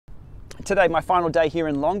Today, my final day here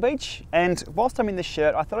in Long Beach, and whilst I'm in the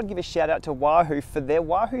shirt, I thought I'd give a shout out to Wahoo for their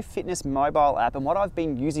Wahoo Fitness mobile app and what I've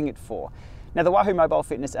been using it for. Now, the Wahoo mobile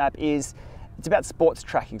fitness app it's about sports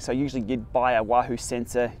tracking. So usually you'd buy a Wahoo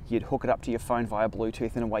sensor, you'd hook it up to your phone via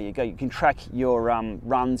Bluetooth, and away you go. You can track your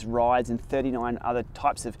runs, rides, and 39 other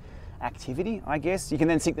types of activity, I guess. You can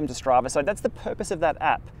then sync them to Strava. So that's the purpose of that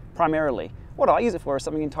app, primarily. What I use it for is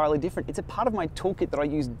something entirely different. It's a part of my toolkit that I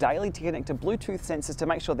use daily to connect to Bluetooth sensors to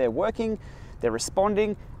make sure they're working, they're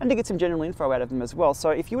responding, and to get some general info out of them as well. So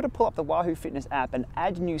if you were to pull up the Wahoo Fitness app and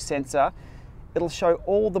add new sensor, it'll show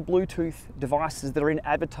all the Bluetooth devices that are in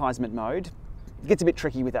advertisement mode. It gets a bit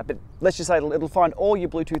tricky with that, but let's just say it'll find all your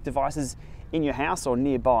Bluetooth devices in your house or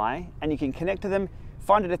nearby, and you can connect to them,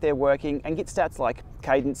 find it if they're working, and get stats like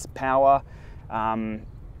cadence, power,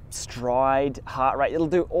 stride, heart rate. It'll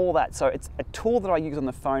do all that. So it's a tool that I use on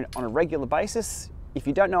the phone on a regular basis. If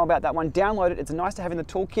you don't know about that one, download it. It's nice to have in the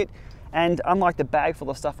toolkit, and unlike the bag full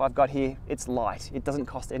of stuff I've got here, it's light. It doesn't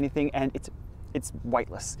cost anything, and it's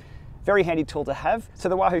weightless. Very handy tool to have. So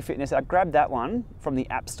the Wahoo Fitness, I grabbed that one from the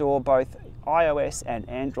App Store. Both iOS and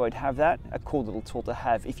Android have that. A cool little tool to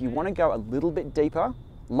have. If you want to go a little bit deeper,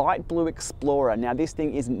 LightBlue Explorer. Now this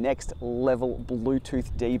thing is next level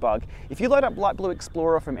Bluetooth debug. If you load up LightBlue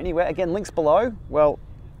Explorer from anywhere, again, links below, well,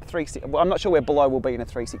 I'm not sure where below will be in a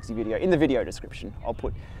 360 video. In the video description, I'll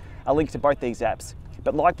put a link to both these apps.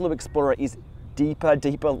 But LightBlue Explorer is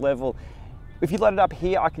deeper level. If you load it up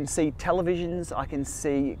here, I can see televisions, I can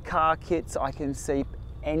see car kits, I can see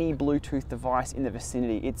any Bluetooth device in the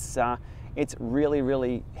vicinity. It's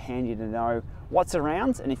really handy to know what's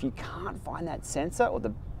around, and if you can't find that sensor or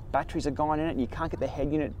the batteries are gone in it and you can't get the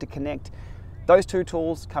head unit to connect, those two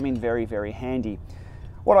tools come in very handy.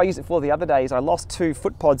 What I used it for the other day is I lost 2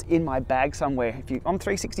 foot pods in my bag somewhere. If you on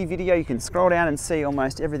 360 video, you can scroll down and see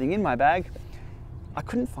almost everything in my bag. I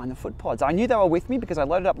couldn't find the foot pods. I knew they were with me because I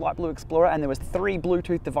loaded up LightBlue Explorer and there was 3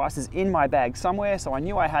 Bluetooth devices in my bag somewhere, so I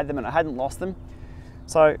knew I had them and I hadn't lost them.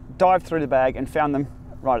 So dived through the bag and found them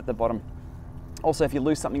right at the bottom. Also, if you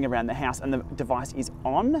lose something around the house and the device is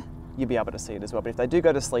on, you'll be able to see it as well. But if they do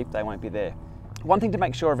go to sleep, they won't be there. One thing to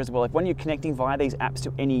make sure of as well, if when you're connecting via these apps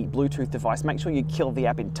to any Bluetooth device, make sure you kill the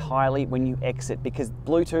app entirely when you exit, because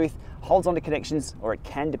Bluetooth holds onto connections, or it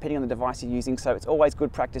can depending on the device you're using. So it's always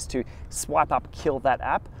good practice to swipe up, kill that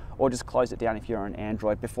app, or just close it down if you're on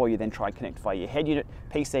Android before you then try and connect via your head unit,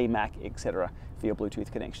 PC, Mac, etc. for your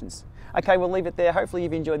Bluetooth connections. Okay, we'll leave it there. Hopefully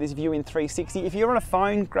you've enjoyed this view in 360. If you're on a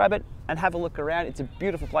phone, grab it and have a look around. It's a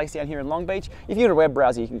beautiful place down here in Long Beach. If you're in a web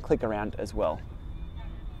browser, you can click around as well.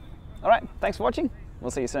 All right, thanks for watching.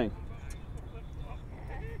 We'll see you soon.